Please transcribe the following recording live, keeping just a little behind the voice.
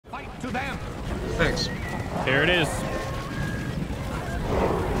them. Thanks. Here it is.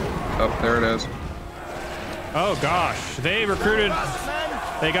 Oh, there it is. Oh gosh, they recruited.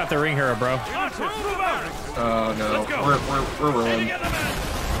 They got the ring hero, bro. Oh no, we're ruined.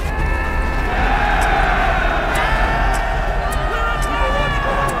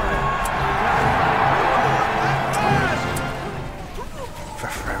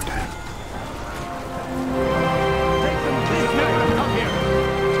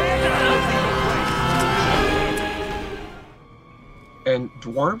 And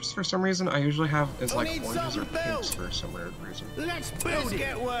dwarves, for some reason, I usually have as like oranges or pinks for some weird reason. Let's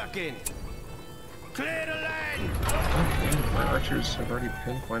get working. Clear the land. Okay, my archers have already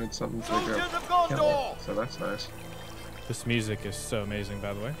pinpointed something to go kill, so that's nice. This music is so amazing,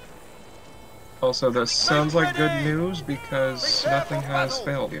 by the way. Also, this sounds like good news because nothing has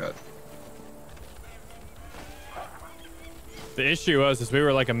failed yet. The issue was we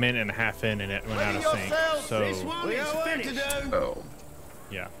were like a minute and a half in and it went out of sync. So oh.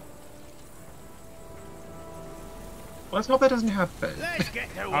 Yeah. Let's hope that doesn't happen.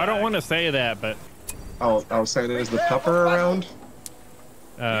 I don't want to say that, but I'll say it is the pupper around.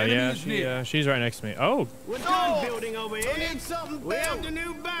 Yeah, she's right next to me. Oh. We're done building over here. We need something built. The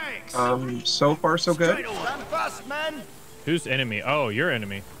new banks. So far so good. Stand fast, man. Who's enemy? Oh, your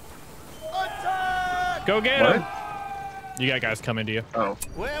enemy. Attack! Go get him. You got guys coming to you. Oh.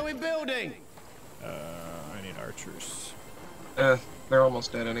 Where are we building? I need archers. They're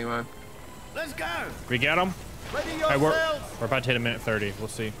almost dead anyway. Let's go. We got them. Ready Hey, yourselves. we're about to hit a minute 30. We'll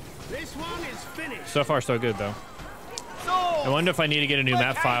see. This one is finished. So far, so good, though. I wonder if I need to get a new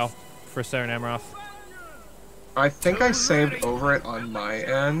map file for Saren Amaroth. I think I saved over it on my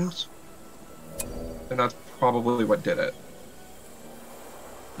end, and that's probably what did it.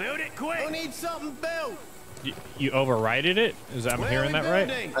 Build it quick. We need something built. You overrided it? Is I'm hearing that right?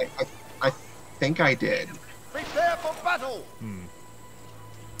 I think I did. Prepare for battle.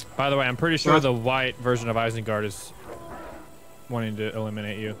 By the way, I'm pretty sure the white version of Isengard is wanting to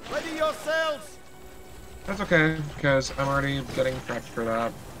eliminate you. Ready yourselves. That's okay, because I'm already getting prepped for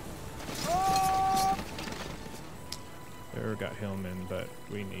that. We got Hillman, but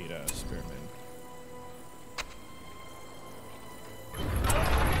we need Spearman.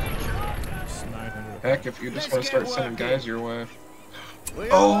 Heck, if you just want to start sending guys your way.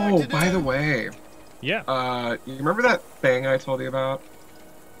 Oh, by the way. Yeah. You remember that thing I told you about?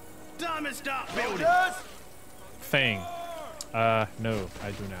 Time to start building. Thing. No,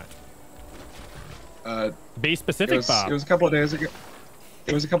 I do not. Be specific, Bob. It was a couple of days ago.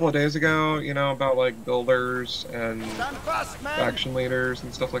 It was a couple of days ago, you know, about like builders and faction leaders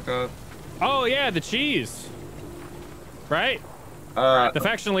and stuff like that. Oh yeah, the cheese. Right? The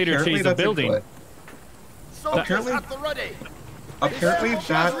faction leader cheese of building. Apparently that was a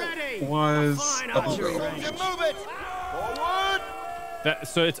glitch.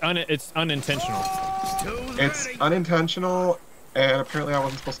 So it's unintentional. It's unintentional, and apparently I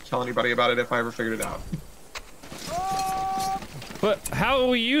wasn't supposed to tell anybody about it if I ever figured it out. But how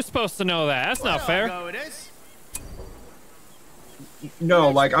were you supposed to know that? That's not fair. No,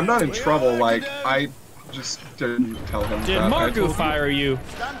 like, I'm not in trouble, like, I just didn't tell him. Did Margu fire you?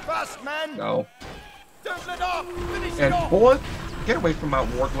 Stand fast, man. No. Don't let off. Finish And boy, get away from my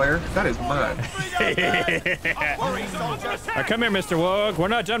war glare. That is mine. Right, come here, Mr. Wog. We're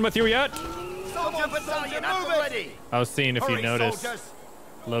not done with you yet. I was seeing if you noticed.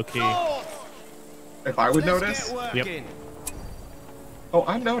 Low key. If I would notice? Yep. Oh,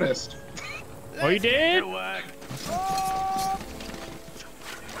 I noticed. Oh, you did?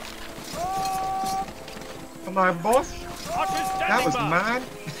 Come on, boss. That was mine.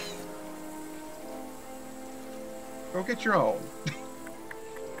 Go get your own.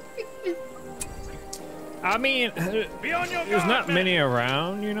 I mean, there's not many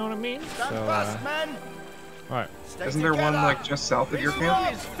around, you know what I mean? So, alright. Isn't there one like just south of your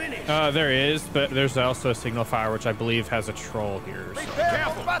camp? There is, but there's also a signal fire, which I believe has a troll here. So.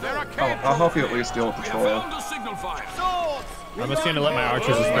 Oh, I'll help you at least deal with the troll. I'm just gonna let my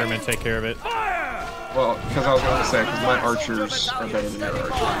archers and spearmen take care of it. Well, because I was going to say, because my archers are better than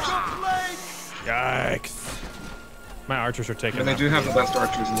your archers. Yikes. My archers are taking. And they do have the best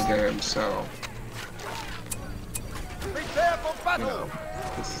archers in the game, so. Prepare for battle.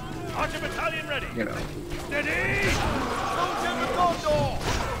 Archer battalion ready. You know. Steady. Soldiers of Gondor.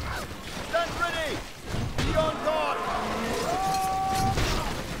 Stand ready. Be on guard.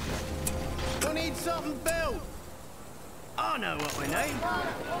 We need something built. I know what we need.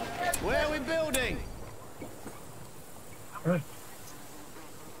 Where are we building?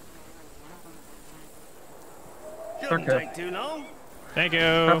 Shouldn't take too long. Thank you.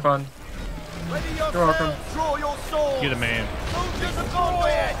 Have fun. You're welcome. Draw your sword. You're the man. Soldiers of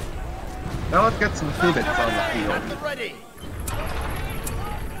Gondor. Now let's get some hobbits on the field. At the ready.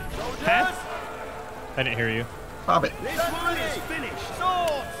 Huh? I didn't hear you. Hobbit. This one is finished.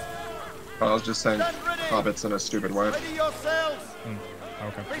 Swords. I was just saying hobbits in a stupid way. Ready yourselves.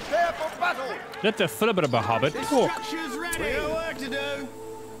 Okay. Prepare for battle. That's a little bit of a hobbit. Structure's ready. We got work to do.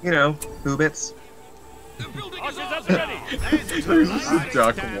 You know, hobbits. Archers up and ready. There's just a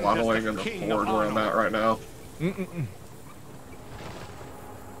duck waddling in the ford where I'm at right now.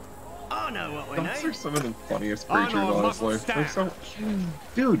 I know what we Those are need. some of the funniest creatures, honestly. They're so...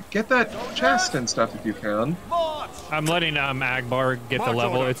 Dude, get that chest and stuff if you can. March. I'm letting Agbar get the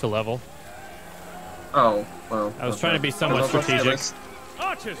level. It's a level. Oh, well. I was trying to be somewhat I was about to say, strategic.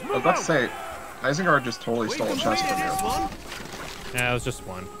 Archers, I was move about to out. say, Isengard just totally We stole a completed chest from this you. one. Yeah, it was just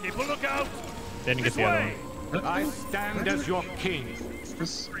one. Keep a lookout. Didn't get This the other way. one. I stand as your king.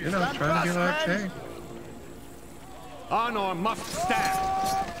 Just, you know, trying to be like, hey. Honor must stand.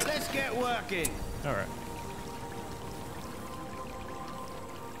 Let's get working. All right.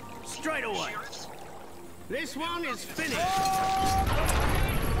 Straight away. This one is finished.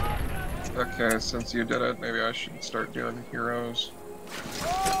 Okay, since you did it, maybe I should start doing heroes.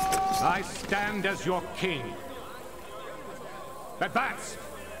 I stand as your king. Advance.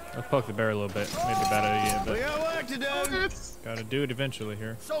 Let's poke the bear a little bit. Maybe a bad idea, We but got work to do. gotta do it eventually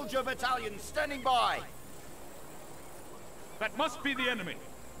here. Soldier battalion standing by. That must be the enemy.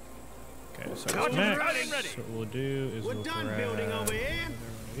 Okay, so Archers next, ready. what we'll do is We're we'll done grab building over here. one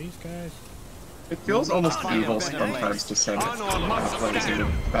of these guys. It feels almost evil sometimes to send halflings into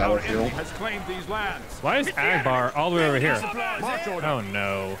the battlefield. Has claimed these lands. Why is Agbar all the way over here? March order. Oh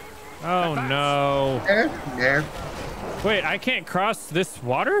no. Oh no. Yeah. Wait, I can't cross this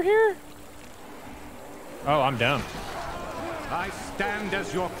water here? Oh, I'm down. I stand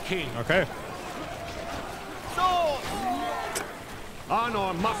as your king. Okay. Swords.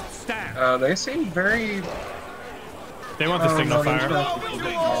 Honor must stand. They seem very... They want the Oh, signal no, fire.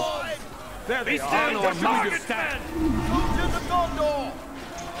 Forward. There they Be are. stand Honor up, must target stand. man. Soldiers of Gondor.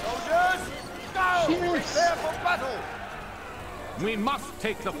 Soldiers, go. Prepare for battle. We must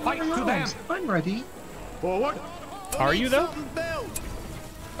take the fight to them. I'm ready. Forward. Are you though? Something built.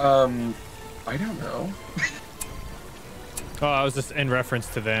 I don't know. Oh, I was just in reference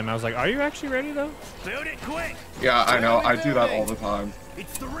to them. I was like, are you actually ready though? Build it quick. Yeah, I know. I do that all the time.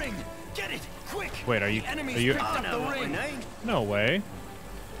 It's the ring. Get it quick. Wait, are you? The enemy's Are you? picked up the ring. No way.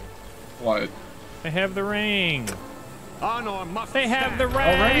 What? They have the ring. Honor must They have stand. the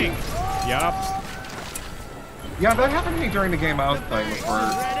Already? ring. Yup. Yeah, that happened to me during the game I was playing before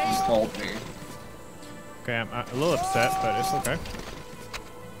you called me. Okay, I'm a little upset, but it's okay.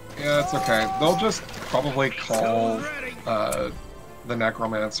 Yeah, it's okay. They'll just probably call the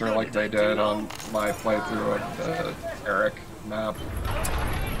Necromancer like they did on my playthrough of the Eric map.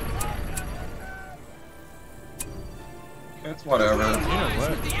 It's whatever. You know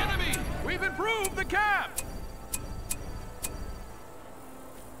what? The enemy. We've improved the camp.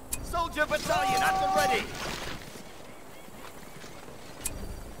 Soldier battalion at the ready.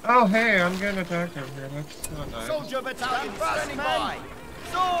 Oh, hey, I'm getting attacked over here. That's not nice. Soldier battalion standing by.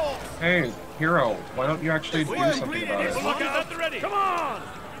 Swords. Hey, hero, why don't you actually do something about Keep a it? lookout at the ready. Come on.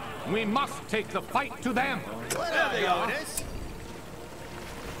 We must take the fight to them. There they are.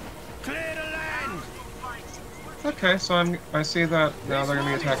 Clear the land. Okay, so I see that now they're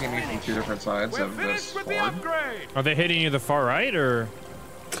gonna be attacking me from two different sides We're of this finished with the ford. upgrade. Are they hitting you the far right, or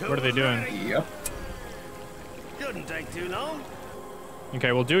what are they doing? Yep. Shouldn't take too long.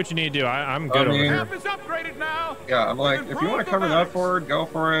 Okay, well, do what you need to do. I'm good over mean- here. Camp is upgraded now. Yeah, I'm like, if you want to cover that forward, go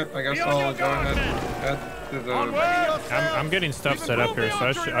for it. I guess Be on I'll your go guard, ahead men. and head to the... I'm getting stuff set up here, so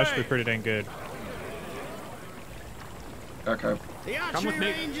I should be pretty dang good. Okay. The Come archery with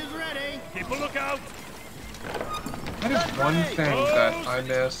me. range is ready. Keep a lookout. That is one thing that I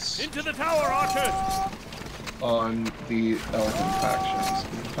miss Into the tower, archers. on the Elven factions.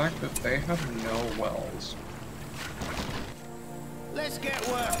 The fact that they have no wells. Let's get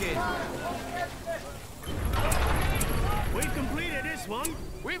working. We've completed this one.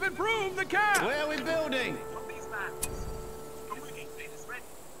 We've improved the camp. Where are we building?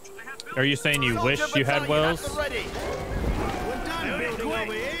 Are you saying you wish you had wells? We're done building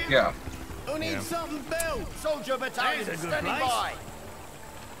over here. Yeah. Who needs Yeah. something built? Soldier battalion standing by.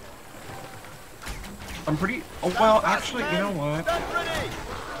 I'm pretty... Oh, well, actually, you know what? Stand ready.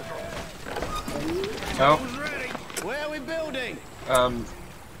 Oh, Who's ready? Where are we building?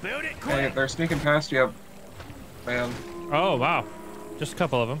 Build it hey, quick. they're sneaking past you, man. Oh, wow. Just a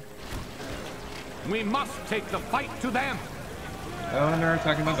couple of them. We must take the fight to them. Oh, and they're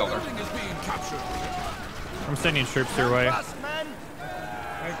attacking my builder. I'm sending troops your way.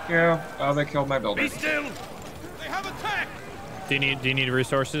 Thank you. Oh, they killed my builder. Be still. They have attacked. Do you need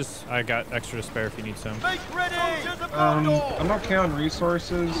resources? I got extra to spare if you need some. Make ready! I'm okay on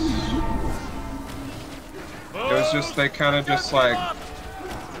resources. It was just, they kind of just like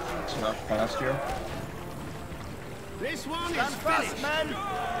snuck past you. This one is finished, man.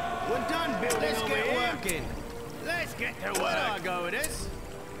 We're done building. Let's get working. Let's get to work. I go with this.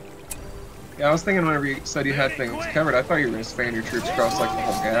 Yeah, I was thinking whenever you said you had things covered, I thought you were going to span your troops across like the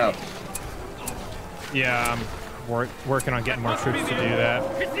whole gap. Yeah, I'm working on getting more troops to do that.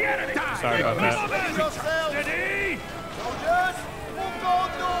 Sorry about that. Steady. Soldiers,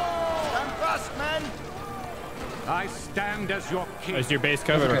 stand fast, man. I stand as your king. Is your base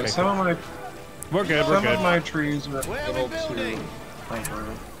covered? Okay, Okay, some of my we're good. some We're of good. my trees were Where are we able to building? cover.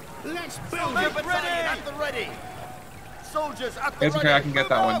 Let's build your battalion at the ready. Soldiers at the It's ready. okay, I can get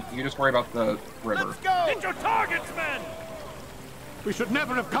that Move one. up. You just worry about the river. Let's go. Hit your targets, men. We should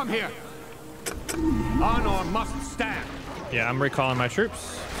never have come here. Honor must stand. Yeah, I'm recalling my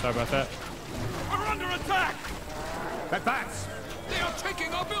troops. Sorry about that. We're under attack. Advance. They are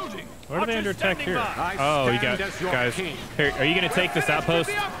taking our building. What are they under attack here? I Oh, you stand got as your guys. king. Here, are you gonna take this outpost?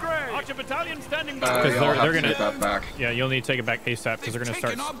 Archer battalion standing by. Because Yeah, I'll have they're to gonna- take that back. Yeah, you'll need to take it back ASAP because they're gonna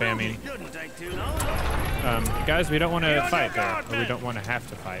start spamming. Shouldn't take too long. Guys, we don't want to Be on fight your there, guard, or we men. don't want to have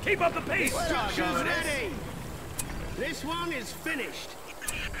to fight. Keep up the pace. Structures ready. This one is finished.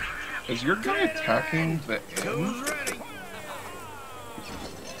 Is your guy attacking the inn? Who's ready?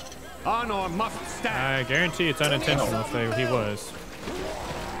 Honor must stand. I guarantee it's unintentional if he was.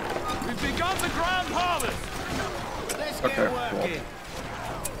 We've begun the grand harvest. Let's Okay, get cool. working.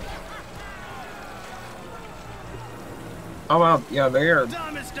 Oh wow, yeah, they are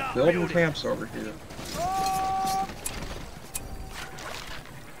Time to start building camps over here.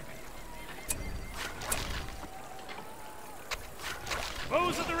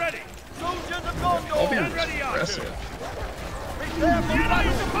 Foes at the ready. Soldiers of I'll be Gondor. ready, Archer. aggressive. Prepare for The enemy's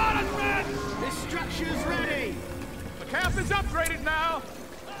battle. upon us, men. This structure's ready. The camp is upgraded now.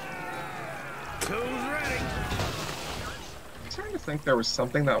 Tools ready. I'm starting to think there was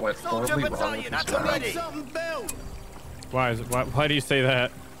something that went Soldier horribly wrong with battalion this at the map. ready. Something built. Why do you say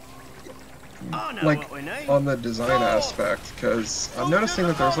that? I know Like, what we need. on the design aspect, because I'm noticing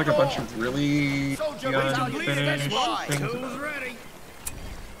that there's like a bunch of really Soldier battalion, unfinished that's right. things Tools about it. ready.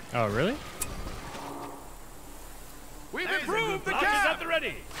 Oh, really? We've There's a improved the good camp. plan. At the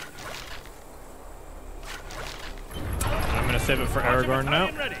ready. I'm gonna save it for Archer Aragorn now.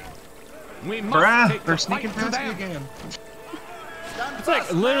 battalion ready. We must Bruh, take they're the sneaking fight to past me them. again. Stand It's like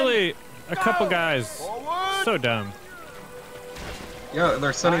fast, man. literally a couple guys. Forward. So dumb. Yeah,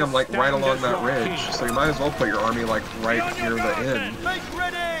 they're sending them like right along that ridge, so you might as well put your army like right near the inn. Make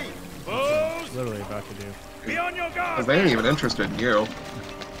ready. Foes, Literally about to do. be on your guard. Because they ain't even interested in you.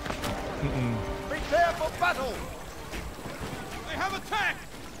 Prepare for battle. They have attacked.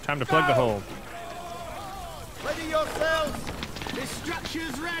 Time to plug the hole. Ready yourselves. This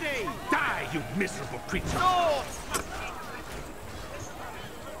structure's ready. Die, you miserable creature. Swords.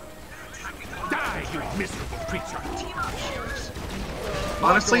 Die, you miserable creature.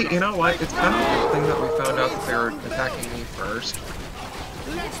 Honestly, you know what? It's kind of a good thing that we found out that they were attacking me first.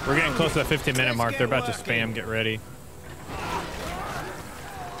 We're getting close to the 15-minute mark. They're about to spam. Get ready.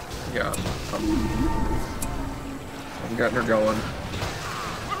 Yeah. I'm getting her going.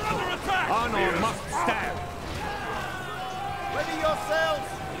 We're under attack. Honor must stand. Ready yourselves.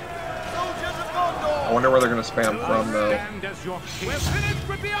 Soldiers of I Gondor. wonder where they're going to spam from, though. Stand as your king. We're finished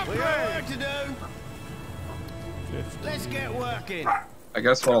with the We have upgrade. work to do. Let's get working. I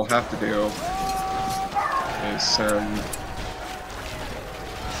guess what I'll have to do is send...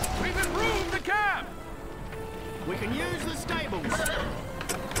 We've improved the camp. We can use the stables.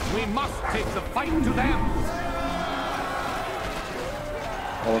 We must take the fight to them.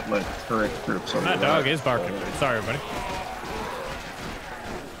 all of my current troops over That there. dog is barking. Sorry, buddy.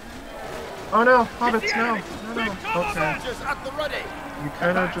 Oh no, hobbits, no. No. Okay. Soldiers at the ready. You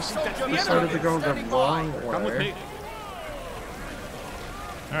kind of just decided to go the wrong Come with me. way.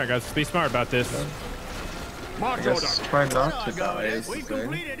 All right, guys, be smart about this. I March order. guess try not to Go, die is the We've thing.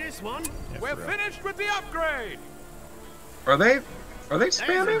 completed this one. Yeah, We're for real. finished with the upgrade. Are they There's a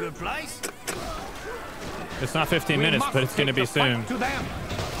spamming? good place. It's not 15 We minutes, must but it's going to take be the fight soon. To them.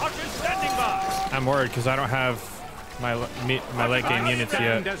 Archers standing by. I'm worried because I don't have my late game I units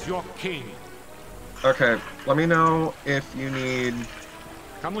stand yet. as your king. Okay, let me know if you need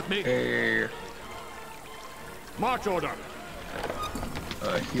Come with me. a March order.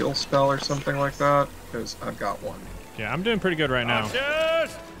 heal spell or something like that, because I've got one. Yeah, I'm doing pretty good right now.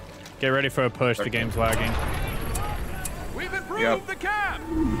 Archers! Get ready for a push. The game's lagging. We've improved the camp!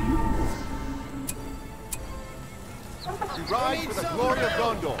 To ride for the glory of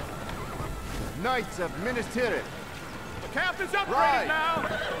Gondor. Knights of Minas Tirith. The camp is upgraded Right.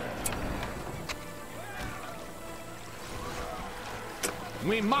 now!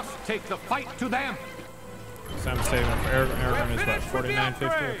 We must take the fight to them. So I'm saving for Aragorn is what, 49.50?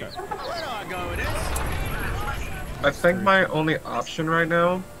 Okay. Where do I go with this? I think my only option right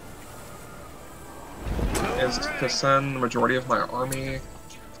now is to send the majority of my army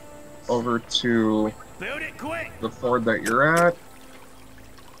over to Build it quick. the ford that you're at,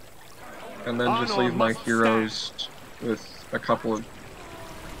 and then just leave my heroes with a couple of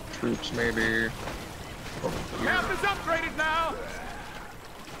troops maybe over here. Camp is upgraded now!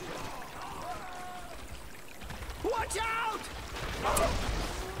 Watch out!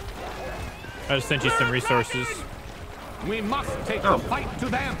 I just sent you some resources. We must take Oh. the fight to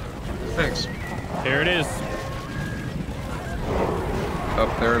them. Thanks. Here it is. Oh,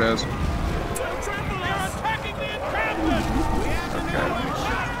 there it is. Tremble, they're attacking the encampment!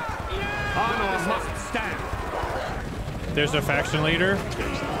 Honor must stand. There's a faction leader.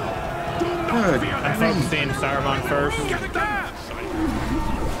 Good. I'm focusing Saruman first. The camp!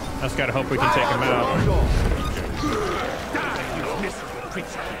 I just gotta hope we can take him out.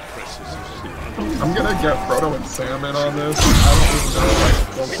 I'm gonna get Frodo and Sam in on this. I don't even know, like,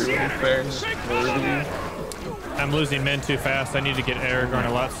 don't do anything worthy. I'm losing men too fast. I need to get Aragorn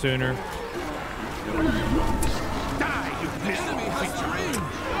a lot sooner.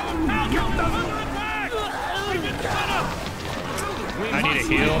 I need a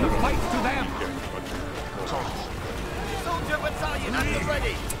heal. Fight to them. Soldier battalion at the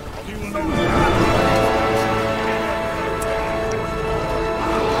ready.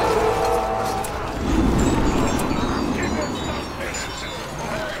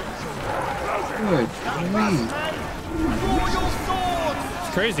 Good grief.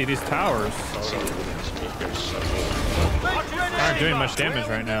 It's crazy, these towers aren't doing much damage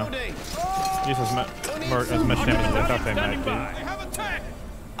right now. Use as much damage as I thought they might be.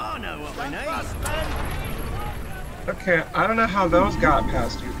 I know what we need. Okay, I don't know how those got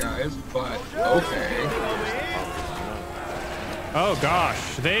past you guys, but okay. Oh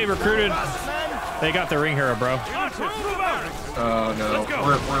gosh, they recruited. They got the ring hero, bro. Oh no,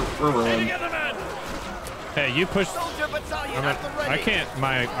 we're ruined. Hey, you push. Soldier battalion at the ready. I can't.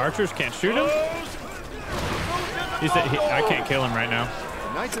 My archers can't shoot him. He said I can't kill him right now.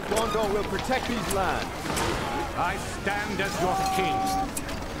 The Knights of Gondor will protect these lands. I stand as your king.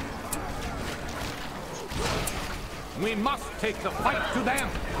 We must take the fight to them.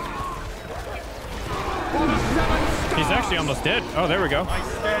 For the seven stars. He's actually almost dead. Oh, there we go. Camp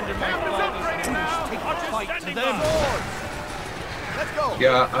is upgraded now! Archers standing by! Let's go.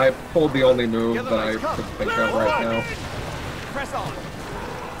 Yeah, I pulled the only move that I could think of right now. Press on.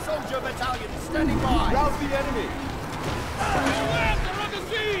 Soldier battalion standing by. Rouse the enemy. Lands are under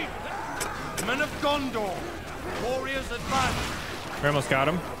siege! Men of Gondor! Warriors advance! We almost got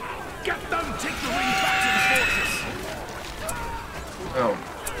him. Get them! Take the ring back to the fortress! Oh.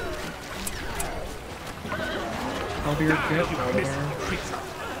 How do you get out of there?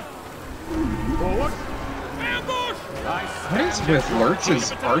 Forward. Ambush! What is with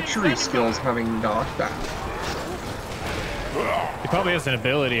Lurtz's archery skills having knockback? He probably has an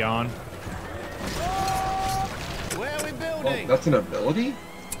ability on. Where are we Oh, building? that's an ability?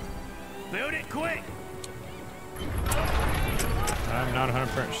 Build it quick. I'm not We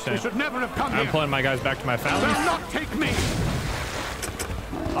 100%. should never have come I'm here. pulling my guys back to my They'll phalanx. not take me.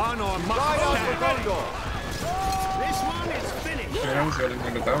 Honor must Ride out for stand. Gondor. This one is finished. Yeah, I was the only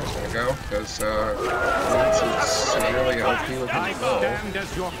one that was gonna go, because Lurtz is severely OP with I his bow. stand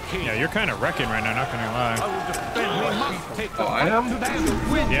as your king. Yeah, you're kind of wrecking right now. Not gonna I lie. will defend. We must take the Oh, I fight am? to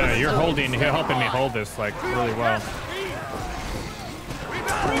them. Yeah, you're holding. You're helping me hold this like really well.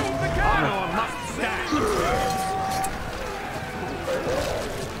 Honor must stand.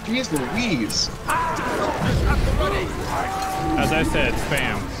 Jeez Louise! As I said,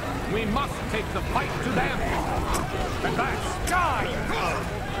 spam. We must take the fight to them. Advance. Die.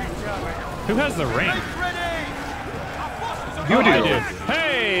 Who has the ring? You Oh, do! I do.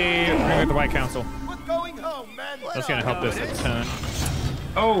 Hey, ring with the White Council. We're going home, man. That's gonna help this a ton.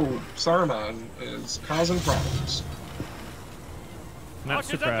 Oh, Saruman is causing problems. Not I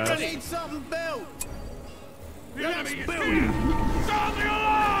surprised. need something built. The enemy is here! Sound the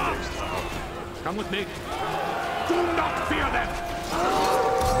alarm! Come with me. Do not fear them.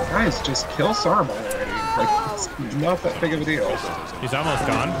 Guys, just kill Saruman already. Like, it's not that big of a deal. He's almost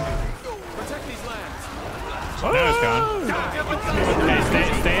gone. Protect these lands. Now it's gone.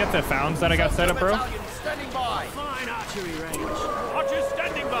 Hey, stay at the fountains that I got set up, bro. Standing by. Fine archery range. Archers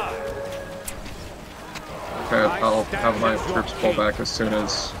standing by. Okay, I'll have my troops pull back as soon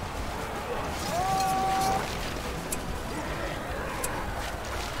as...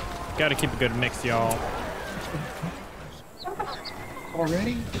 Gotta keep a good mix, y'all.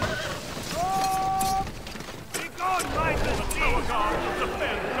 Already? Be gone, lightness, the power guard of the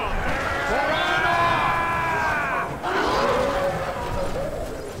fair god.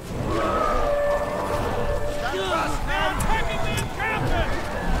 Stand fast now, attacking the encampment!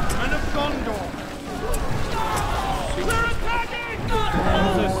 Men of Gondor! We're attacking!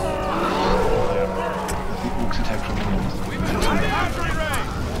 We've been fighting archery range!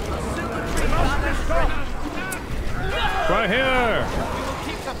 Right here! We will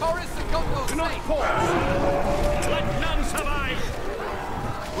keep the forest and Gondor safe! Let none survive!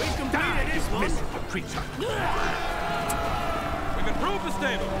 We've completed this one! Creature. We've improved the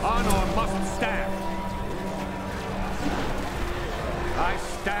stable! Honor must stand. I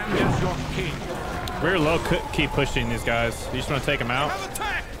stand as your king. Rear low, keep pushing these guys. You just want to take them out? Have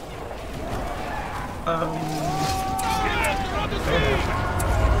attack!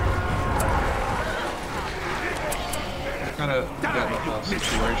 Kind of getting a whole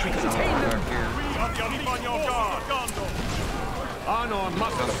situation going back here. Keep on your guard, Gondor! Honor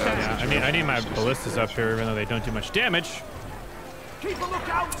must stand. Yeah, I need my ballistas up here, even though they don't do much damage. Keep a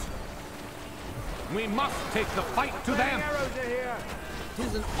lookout! We must take the fight to them.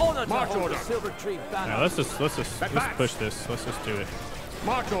 Tis an honor to March hold order. the silver tree banner. Yeah, let's push this. Let's just do it.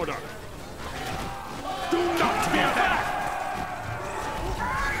 March order. Do not fear them.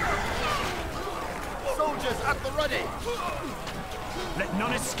 Soldiers at the ready! Let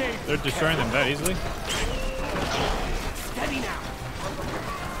none escape. They're destroying them that easily. Steady now!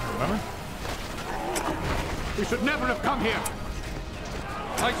 Remember? We should never have come here.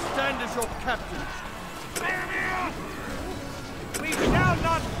 I stand as your captain. We shall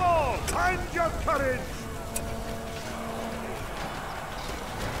not fall! Find your courage!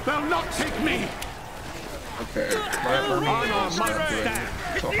 They'll not take me. Okay, my army Honor is must not doing stand.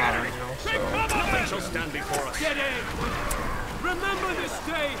 so hot right now, so Nothing shall stand before us. Get in! Remember this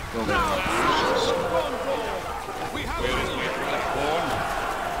day! building up. We have this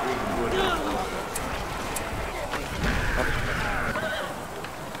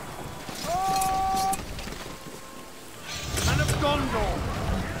Men of Gondor!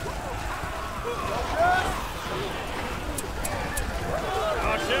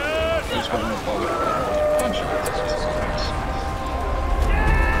 Just one more bullet. Bunch of it.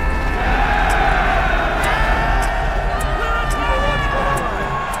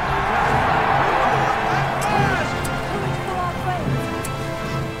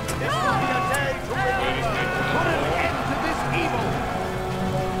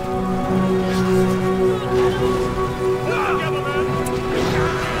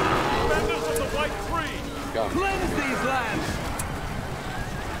 Cleanse these lands!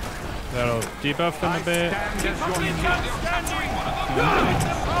 That'll debuff them a bit.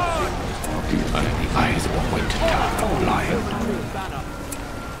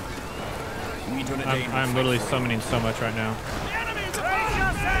 I'm literally summoning so much right now.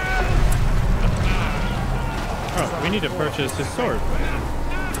 Oh, we need to purchase his sword.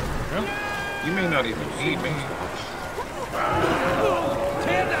 You may not even need me.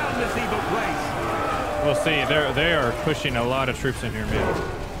 Tear down this evil place! We'll see. They are pushing a lot of troops in here, man.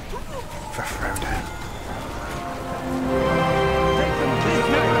 For Frodo. Take them, please.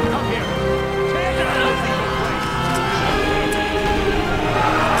 Never come here. Tear down this evil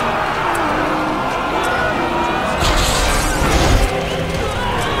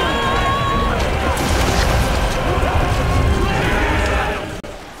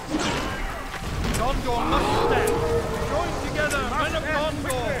Gondor must stand! Join together, men of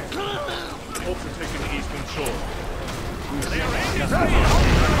Gondor! Also taking the eastern shore. They are in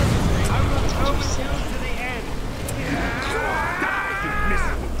I will go with you to the end! Die, you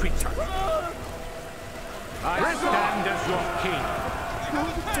miserable creature. I stand as your king.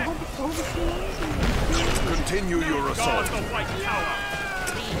 Continue your Guard assault. the White Tower!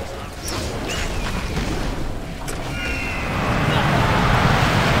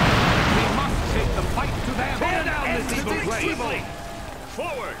 We must take the fight to them. Tear down this evil End place! evil.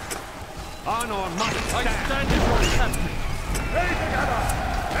 Forward! Honor must I stand. stand as your captain.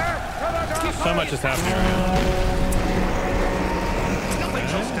 So much is happening right now. Nothing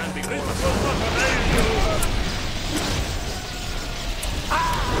shall stand before us.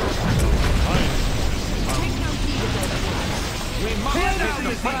 We must take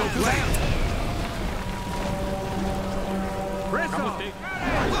the fight to them.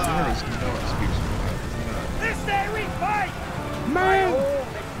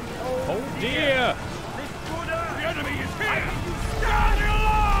 idea. The enemy is here! Stand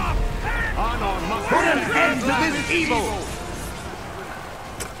aloft! Honor must put an end to this evil!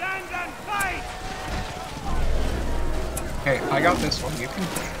 Stand and fight! Hey, I got this one. You can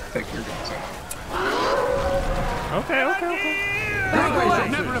take your guns out. Okay. We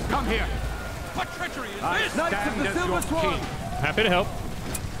should never have come here! What treachery is this? Knights of the Silver Swan! Happy to help.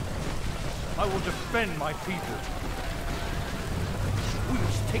 I will defend my people. We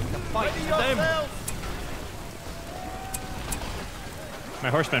must take the fight to them. My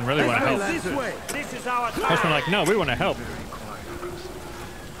horsemen really want to help. This way. This is our time. Horsemen are like, no, we want to help.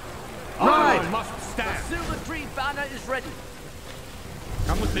 Honor must stand. Silver Tree banner is ready.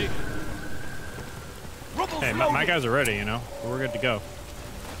 Come with me. Hey, my guys are ready, you know. We're good to go.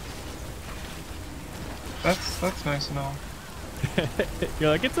 That's nice and all. You're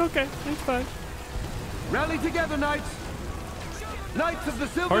like, it's okay. It's fine. Rally together, knights! Knights of the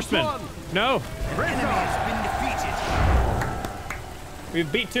Silver Horsemen, Swan! no. The enemy has been defeated.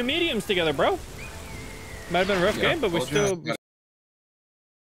 We've beat 2 mediums together, bro. Might have been a rough game, but we told you. still